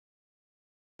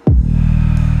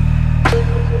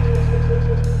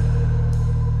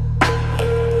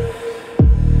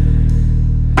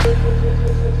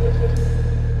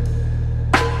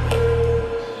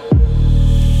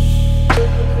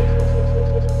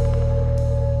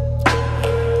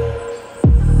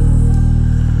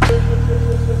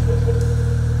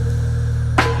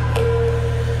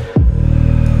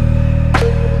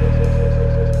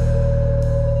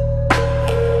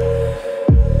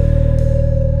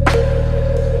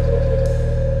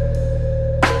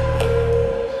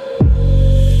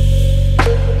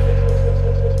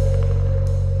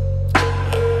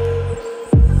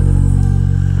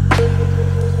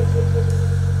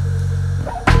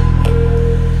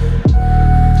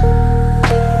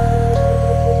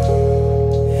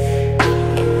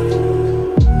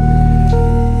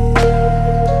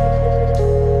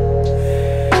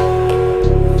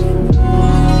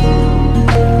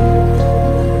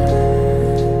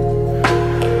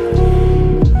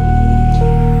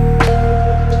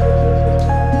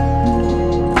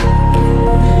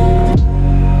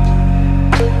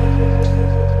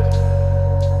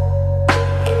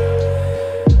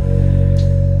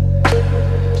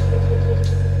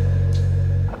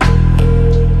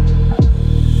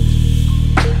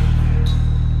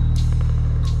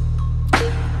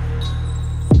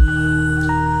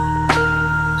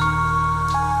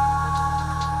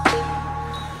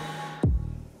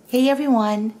Hey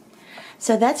everyone!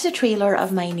 So that's the trailer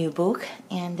of my new book,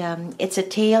 and it's a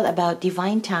tale about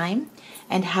divine time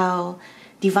and how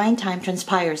divine time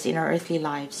transpires in our earthly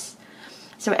lives.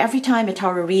 So every time a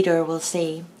tarot reader will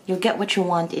say, you'll get what you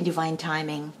want in divine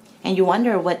timing, and you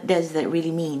wonder what does that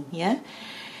really mean, yeah?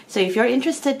 So if you're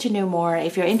interested to know more,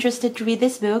 if you're interested to read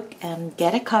this book,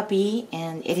 get a copy,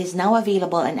 and it is now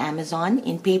available on Amazon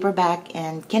in paperback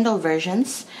and Kindle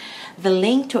versions. The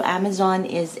link to Amazon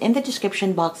is in the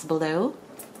description box below.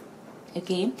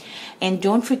 Okay, and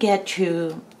don't forget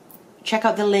to check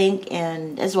out the link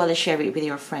and as well as share it with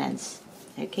your friends.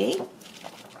 Okay.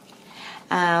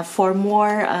 For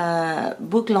more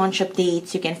book launch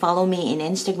updates, you can follow me in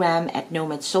Instagram at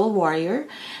NomadSoulWarrior,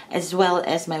 as well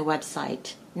as my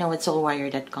website,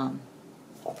 NomadSoulWarrior.com.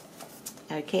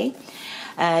 Okay.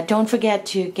 Don't forget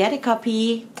to get a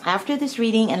copy after this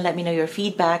reading and let me know your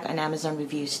feedback on Amazon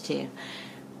reviews too.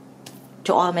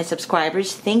 To all my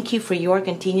subscribers, thank you for your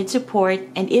continued support,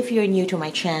 and if you're new to my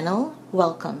channel,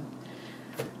 welcome.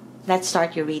 Let's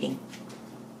start your reading.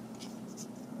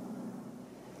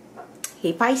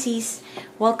 Hey Pisces,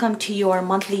 welcome to your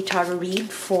monthly tarot read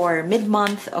for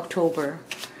mid-month October.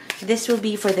 This will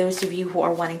be for those of you who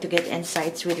are wanting to get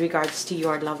insights with regards to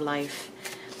your love life.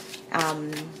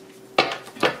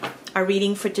 Our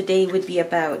reading for today would be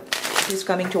about who's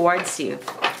coming towards you.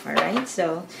 Alright,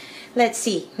 so let's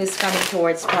see who's coming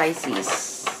towards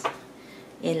Pisces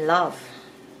in love.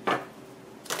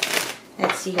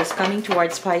 Let's see who's coming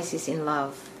towards Pisces in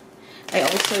love. I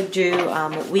also do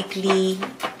weekly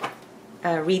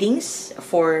readings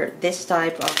for this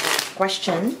type of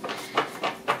question.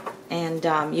 And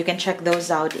you can check those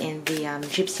out in the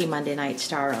Gypsy Monday Night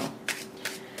Tarot.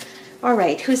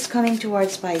 Alright, who's coming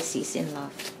towards Pisces in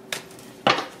love?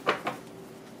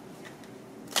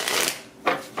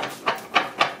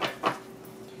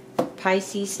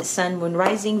 Pisces, Sun, Moon,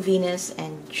 Rising, Venus,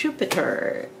 and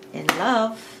Jupiter in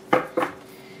love.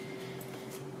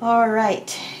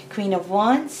 Alright, Queen of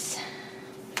Wands,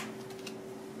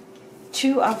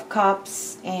 Two of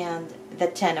Cups, and the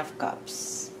Ten of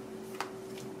Cups.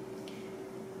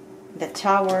 The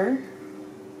Tower,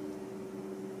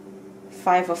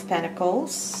 Five of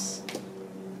Pentacles,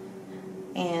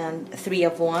 and Three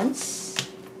of Wands.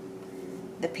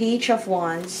 The Page of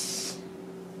Wands,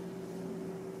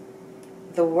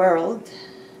 the World,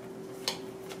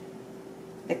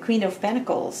 the Queen of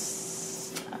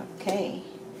Pentacles, okay,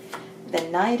 the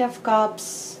Knight of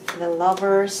Cups, the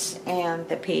Lovers, and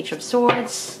the Page of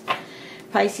Swords.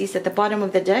 Pisces, at the bottom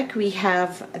of the deck we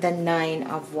have the Nine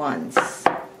of Wands.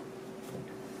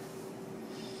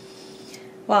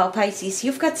 Wow, Pisces,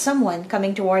 you've got someone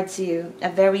coming towards you, a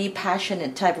very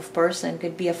passionate type of person,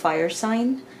 could be a fire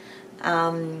sign.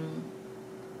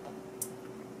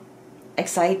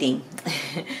 Exciting.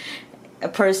 A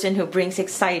person who brings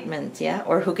excitement, yeah,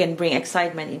 or who can bring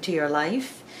excitement into your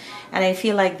life. And I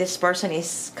feel like this person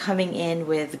is coming in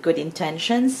with good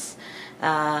intentions,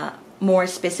 more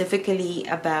specifically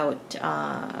about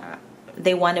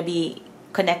they want to be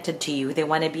connected to you, they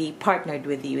want to be partnered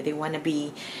with you, they want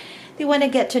to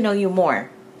get to know you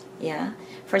more. Yeah,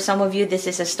 for some of you this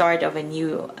is a start of a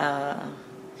new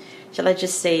shall I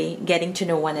just say getting to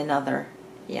know one another.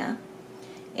 Yeah.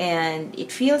 And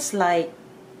it feels like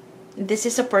this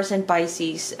is a person,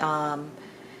 Pisces, for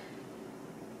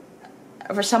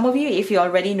some of you, if you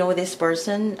already know this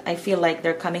person, I feel like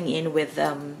they're coming in with,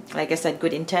 like I said,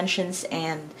 good intentions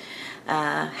and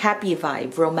happy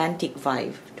vibe, romantic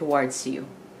vibe towards you.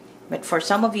 But for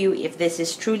some of you, if this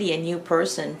is truly a new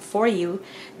person for you,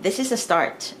 this is a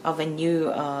start of a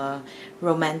new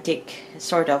romantic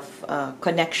sort of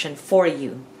connection for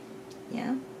you.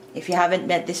 Yeah. If you haven't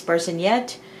met this person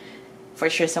yet, for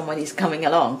sure someone is coming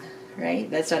along, right?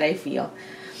 That's what I feel.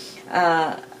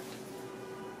 I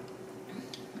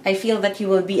feel that you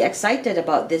will be excited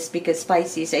about this because,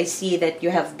 Pisces, I see that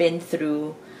you have been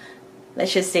through,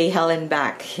 let's just say, hell and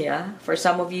back. Yeah. For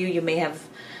some of you, you may have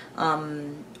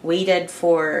waited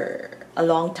for a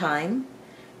long time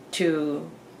to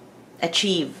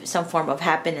achieve some form of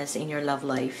happiness in your love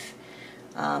life.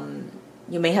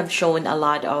 You may have shown a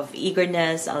lot of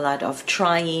eagerness, a lot of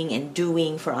trying and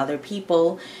doing for other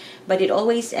people, but it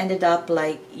always ended up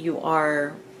like you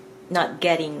are not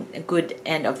getting a good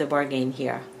end of the bargain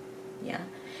here. Yeah.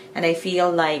 And I feel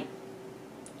like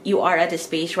you are at a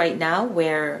space right now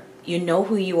where you know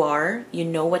who you are, you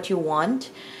know what you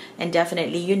want, and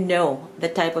definitely you know the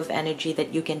type of energy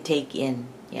that you can take in,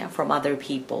 yeah, from other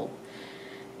people.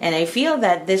 And I feel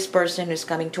that this person who's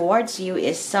coming towards you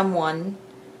is someone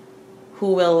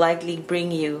who will likely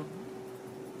bring you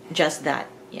just that,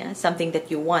 Yeah, something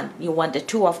that you want. You want the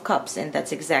Two of Cups, and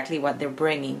that's exactly what they're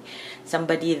bringing.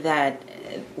 Somebody that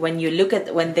when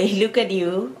they look at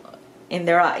you in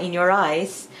your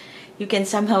eyes, you can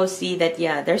somehow see that,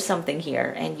 yeah, there's something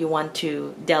here, and you want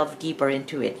to delve deeper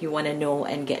into it. You want to know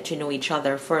and get to know each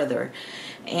other further,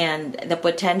 and the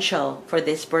potential for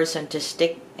this person to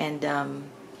stick and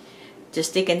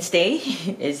stay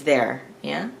is there.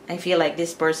 Yeah, I feel like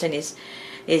this person is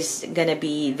gonna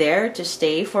be there to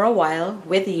stay for a while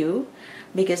with you,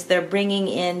 because they're bringing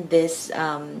in this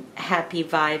happy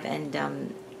vibe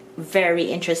and very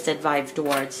interested vibe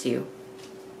towards you.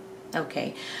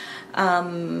 Okay.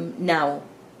 Now,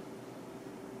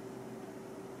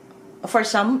 for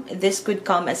some, this could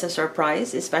come as a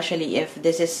surprise, especially if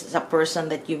this is a person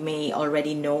that you may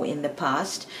already know in the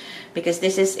past, because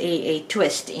this is a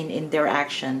twist in their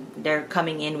action. They're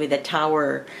coming in with a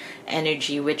Tower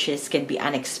energy, which can be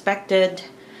unexpected.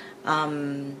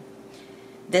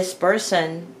 This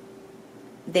person,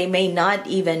 they may not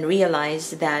even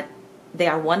realize that they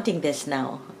are wanting this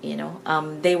now. You know,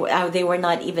 they were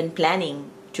not even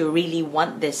planning to really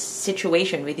want this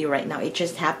situation with you right now. It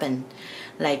just happened.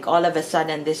 Like all of a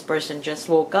sudden, this person just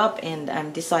woke up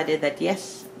and decided that,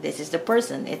 yes, this is the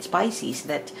person. It's Pisces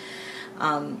that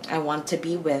I want to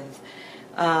be with.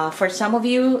 For some of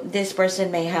you, this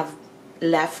person may have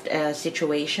left a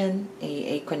situation,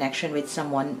 a connection with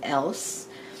someone else,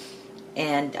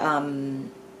 and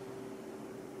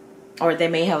or they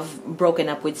may have broken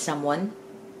up with someone.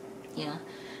 Yeah,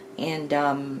 and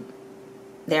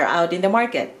they're out in the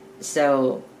market.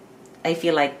 So I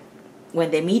feel like when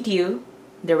they meet you,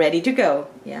 they're ready to go.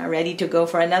 Yeah, ready to go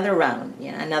for another round.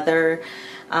 Yeah, another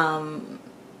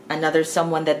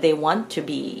someone that they want to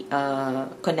be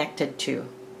connected to,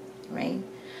 right?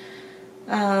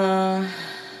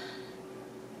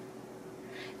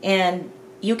 And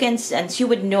you can sense, you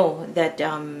would know that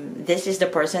this is the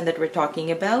person that we're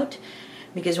talking about,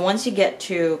 because once you get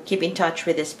to keep in touch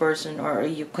with this person, or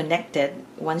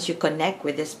once you connect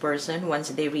with this person, once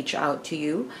they reach out to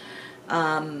you,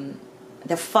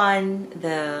 the fun,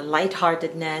 the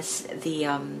lightheartedness,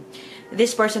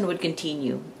 this person would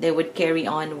continue. They would carry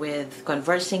on with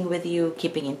conversing with you,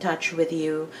 keeping in touch with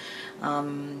you,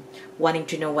 wanting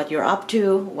to know what you're up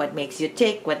to, what makes you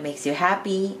tick, what makes you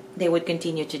happy. They would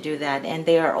continue to do that. And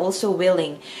they are also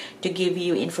willing to give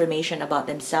you information about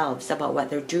themselves, about what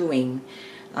they're doing,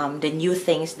 the new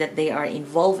things that they are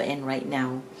involved in right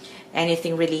now,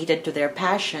 anything related to their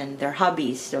passion, their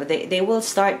hobbies. So they will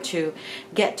start to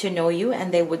get to know you,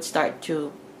 and they would start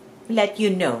to let you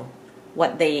know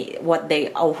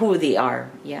who they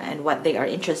are, yeah, and what they are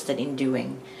interested in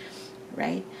doing,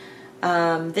 right?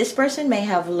 This person may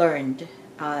have learned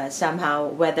somehow,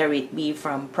 whether it be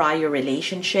from prior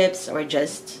relationships or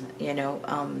just,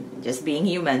 just being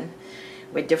human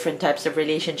with different types of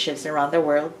relationships around the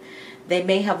world. They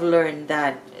may have learned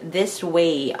that this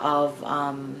way of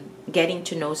getting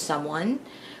to know someone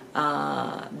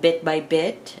bit by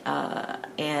bit,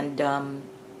 and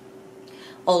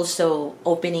also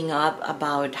opening up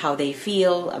about how they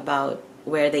feel, about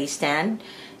where they stand,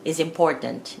 is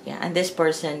important. Yeah, and this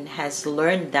person has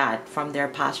learned that from their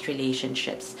past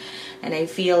relationships, and I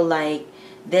feel like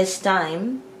this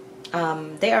time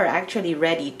they are actually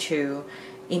ready to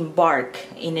embark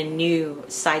in a new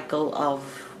cycle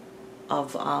of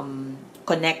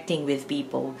connecting with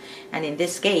people. And in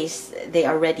this case, they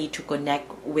are ready to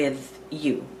connect with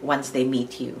you once they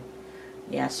meet you.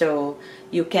 Yeah, so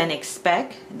you can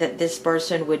expect that this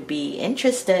person would be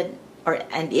interested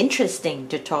and interesting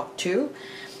to talk to,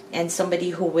 and somebody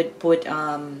who would put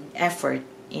effort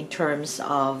in terms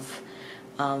of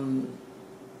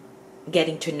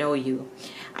getting to know you.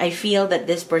 I feel that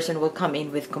this person will come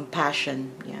in with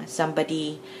compassion. Yeah,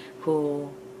 somebody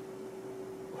who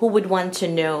would want to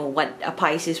know what a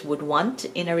Pisces would want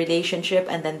in a relationship,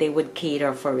 and then they would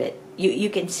cater for it.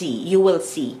 You will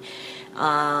see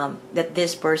that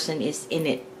this person is in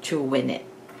it to win it,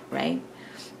 right?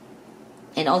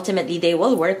 And ultimately they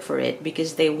will work for it,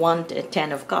 because they want a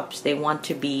 10 of Cups. They want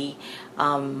to be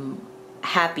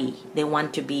happy. They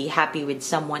want to be happy with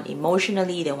someone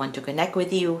emotionally. They want to connect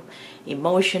with you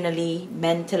emotionally,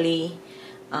 mentally.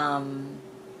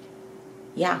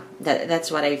 Yeah,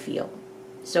 that's what I feel.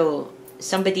 So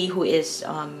somebody who is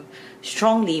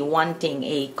strongly wanting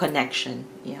a connection,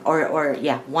 yeah, or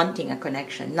wanting a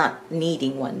connection, not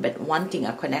needing one, but wanting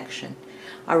a connection,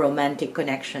 a romantic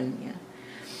connection. Yeah.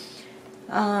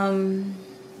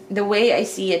 The way I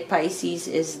see it, Pisces,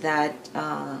 is that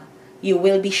you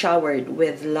will be showered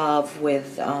with love,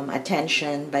 with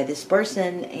attention by this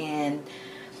person, and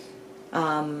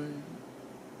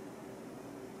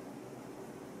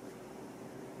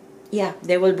yeah,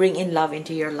 they will bring in love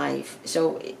into your life.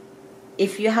 So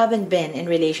if you haven't been in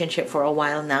relationship for a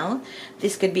while now,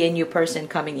 this could be a new person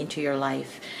coming into your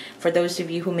life. For those of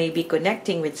you who may be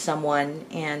connecting with someone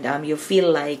and you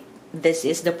feel like this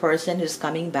is the person who's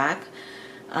coming back,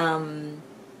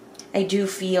 I do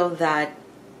feel that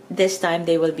this time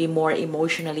they will be more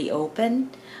emotionally open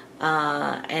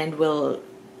and will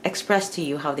express to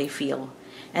you how they feel.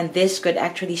 And this could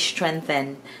actually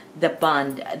strengthen the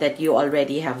bond that you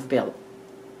already have built.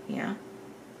 Yeah.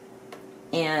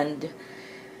 And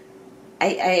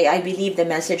I believe the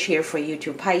message here for you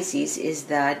two Pisces is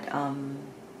that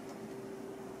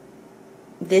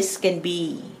this can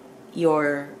be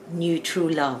your new true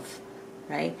love,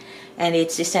 right? And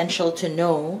it's essential to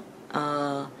know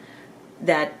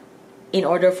that in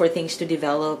order for things to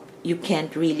develop, you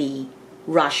can't really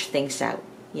rush things out.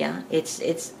 Yeah,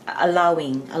 it's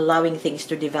allowing things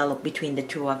to develop between the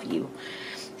two of you.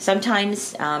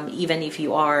 Sometimes even if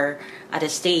you are at a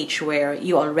stage where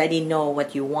you already know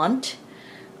what you want,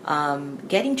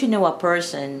 getting to know a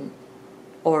person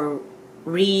or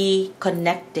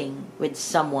reconnecting with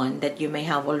someone that you may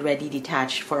have already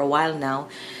detached for a while now,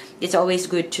 it's always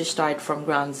good to start from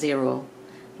ground zero.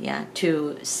 Yeah,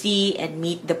 to see and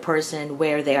meet the person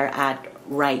where they are at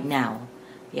right now.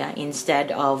 Yeah,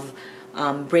 instead of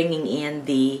bringing in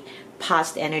the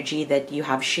past energy that you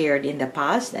have shared in the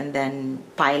past and then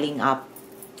piling up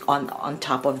on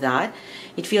top of that.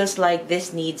 It feels like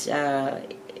this needs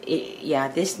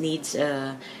this needs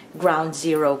a ground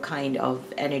zero kind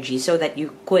of energy so that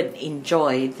you could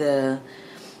enjoy the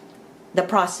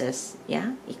process.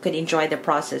 Yeah, you could enjoy the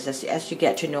process as you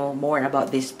get to know more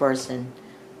about this person.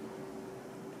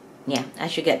 Yeah,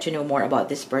 as you get to know more about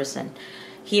this person.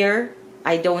 Here,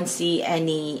 I don't see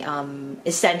any,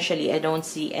 essentially, I don't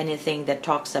see anything that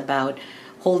talks about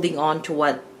holding on to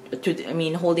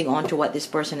holding on to what this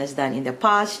person has done in the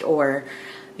past, or,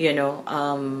 you know,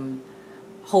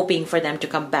 hoping for them to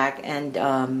come back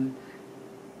and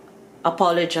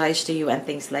apologize to you and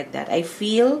things like that. I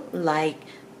feel like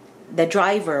the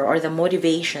driver or the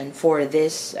motivation for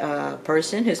this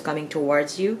person who's coming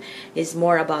towards you is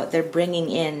more about they're bringing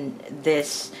in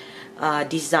this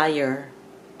desire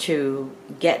to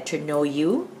get to know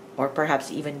you, or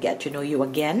perhaps even get to know you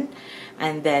again,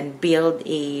 and then build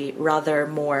a rather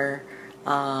more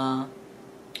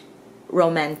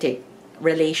romantic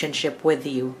relationship with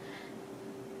you.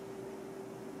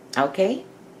 Okay,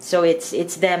 so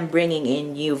it's them bringing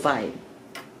in new vibe.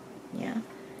 Yeah.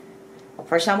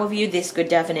 For some of you, this could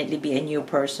definitely be a new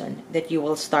person that you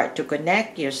will start to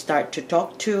connect, you start to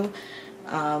talk to.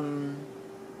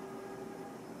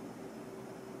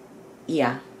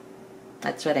 Yeah,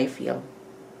 that's what I feel.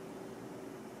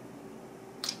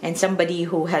 And somebody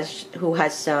who has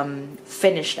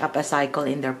finished up a cycle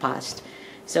in their past.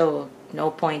 So no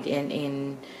point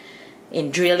in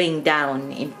drilling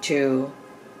down into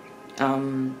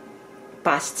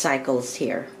past cycles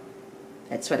here.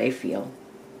 That's what I feel.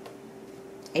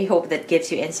 I hope that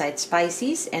gives you insights,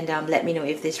 Pisces, and let me know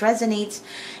if this resonates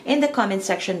in the comment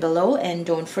section below, and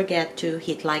don't forget to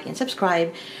hit like and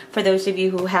subscribe. For those of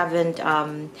you who haven't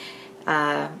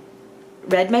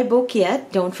read my book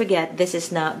yet, don't forget, this is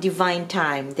now Divine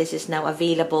Time. This is now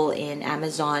available in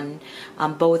Amazon,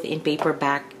 both in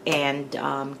paperback and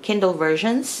Kindle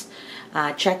versions.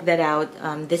 Check that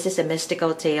out. This is a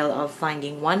mystical tale of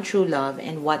finding one true love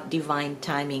and what divine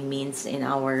timing means in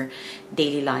our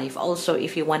daily life. Also,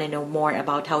 if you want to know more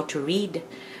about how to read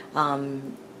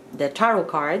the tarot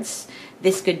cards,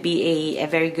 this could be a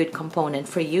very good component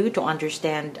for you to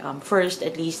understand first,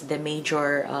 at least the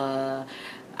major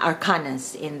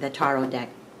arcanas in the tarot deck.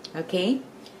 Okay?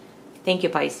 Thank you,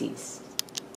 Pisces.